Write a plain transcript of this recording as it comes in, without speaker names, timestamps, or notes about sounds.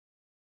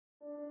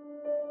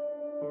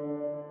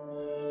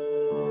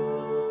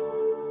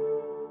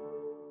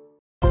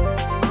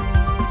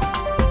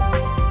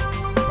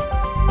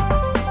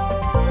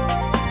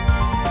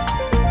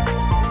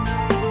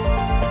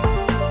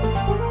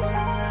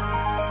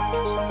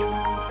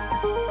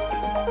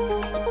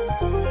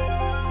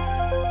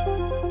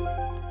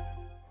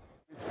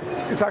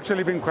It's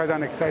actually been quite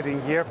an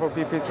exciting year for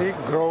BPC.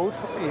 Growth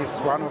is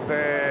one of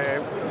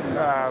the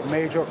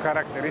major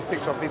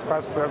characteristics of these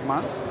past 12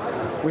 months.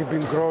 We've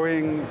been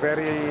growing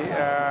very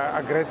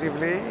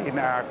aggressively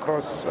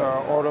across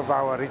all of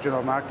our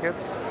regional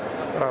markets.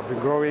 We've been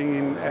growing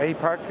in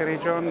APAC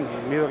region,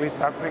 in Middle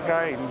East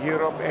Africa, in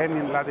Europe, and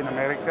in Latin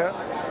America.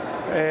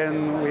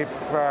 And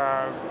we've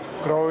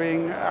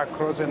growing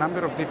across a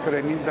number of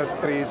different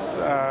industries,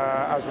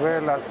 as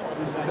well as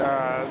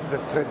the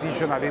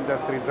traditional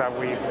industries that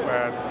we've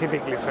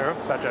typically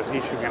served, such as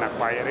issuing and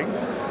acquiring.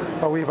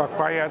 But we've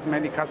acquired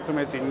many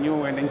customers in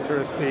new and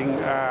interesting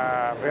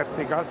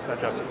verticals,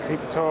 such as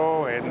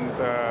crypto, and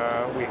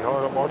we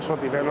also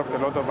developed a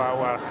lot of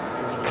our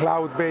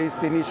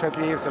cloud-based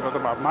initiatives, a lot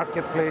of our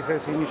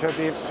marketplaces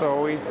initiatives.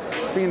 So it's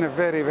been a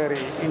very,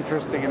 very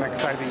interesting and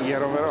exciting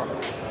year overall.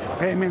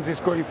 Payments is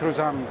going through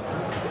some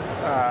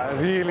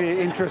really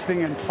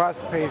interesting and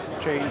fast-paced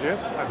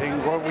changes. I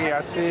think what we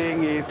are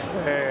seeing is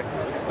the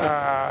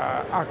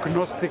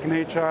agnostic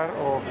nature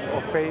of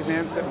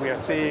payments, and we are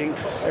seeing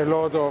a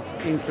lot of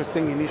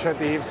interesting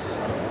initiatives,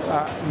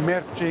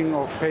 merging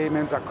of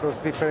payments across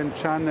different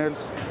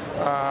channels.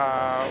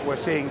 We're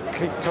seeing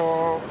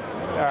crypto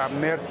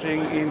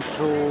merging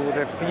into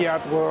the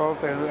fiat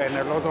world, and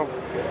a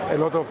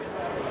lot of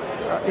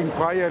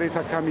inquiries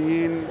are coming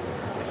in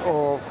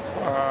of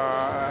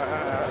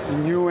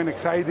new and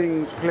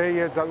exciting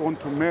players that want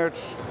to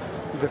merge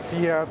the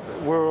fiat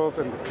world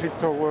and the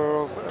crypto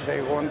world.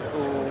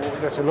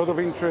 There's a lot of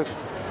interest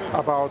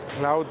about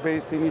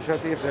cloud-based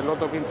initiatives, a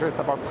lot of interest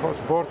about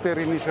cross-border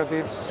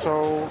initiatives.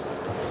 So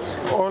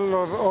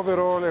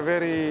overall, a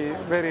very,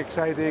 very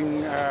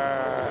exciting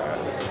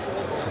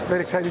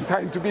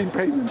time to be in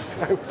payments,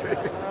 I would say.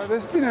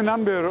 There's been a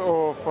number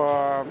of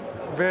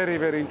very,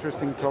 very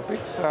interesting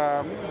topics.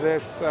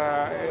 There's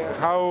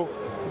how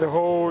the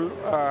whole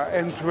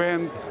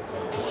end-to-end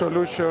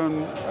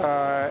solution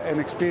and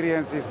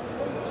experience is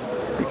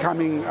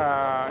becoming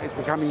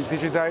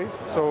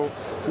digitized. So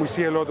we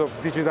see a lot of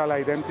digital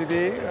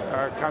identity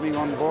coming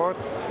on board.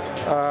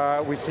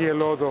 We see a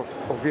lot of,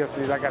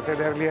 obviously, like I said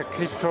earlier,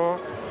 crypto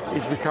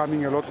is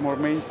becoming a lot more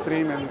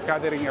mainstream and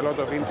gathering a lot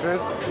of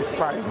interest.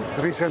 Despite its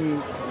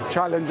recent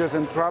challenges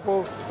and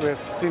troubles, there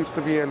seems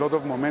to be a lot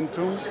of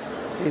momentum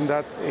in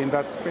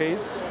that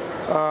space.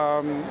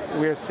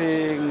 We are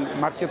seeing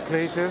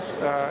marketplaces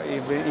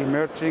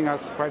emerging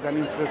as quite an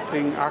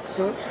interesting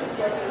actor.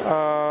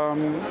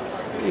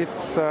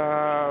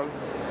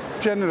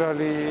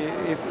 Generally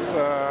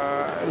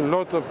a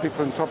lot of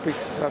different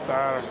topics that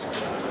are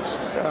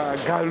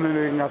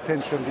garnering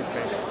attention these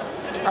days.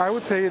 I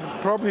would say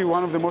probably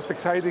one of the most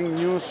exciting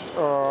news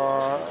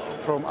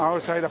from our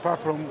side, apart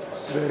from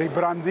the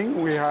rebranding,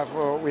 we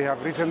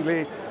have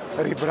recently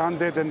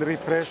rebranded and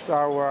refreshed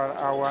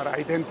our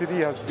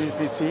identity as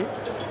BPC,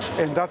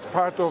 and that's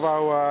part of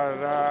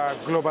our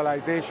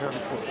globalization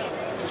push.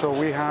 So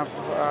we have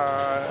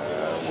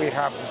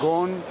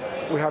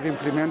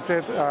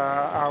implemented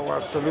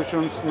our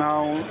solutions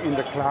now in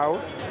the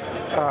cloud.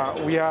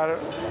 We are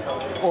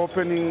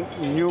opening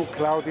new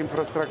cloud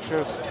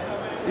infrastructures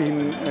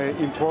in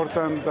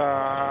important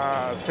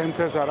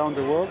centers around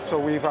the world. So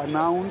we've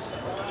announced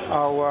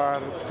our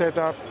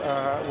setup.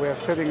 We are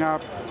setting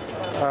up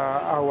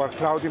our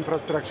cloud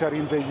infrastructure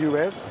in the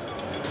US,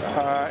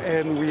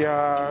 and we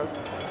are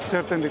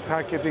certainly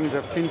targeting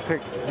the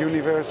FinTech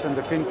universe and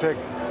the FinTech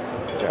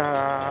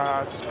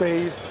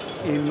space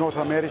in North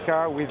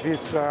America with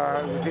this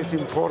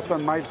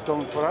important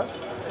milestone for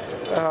us.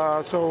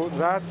 So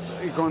that's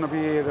going to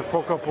be the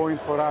focal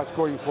point for us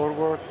going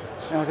forward,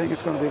 and I think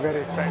it's going to be very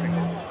exciting.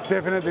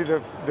 Definitely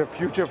the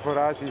future for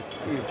us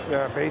is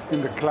based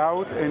in the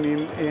cloud and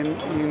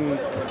in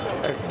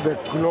the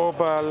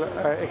global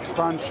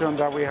expansion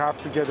that we have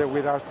together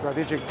with our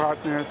strategic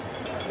partners,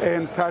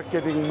 and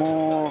targeting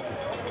more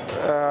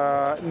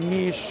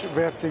niche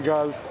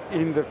verticals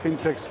in the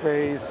FinTech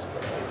space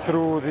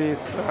through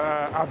this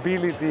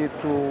ability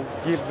to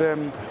give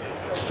them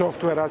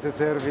software as a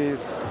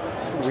service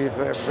with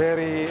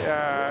very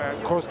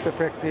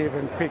cost-effective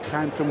and quick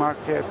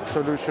time-to-market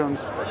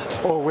solutions,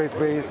 always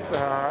based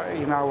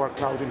in our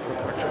cloud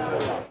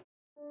infrastructure.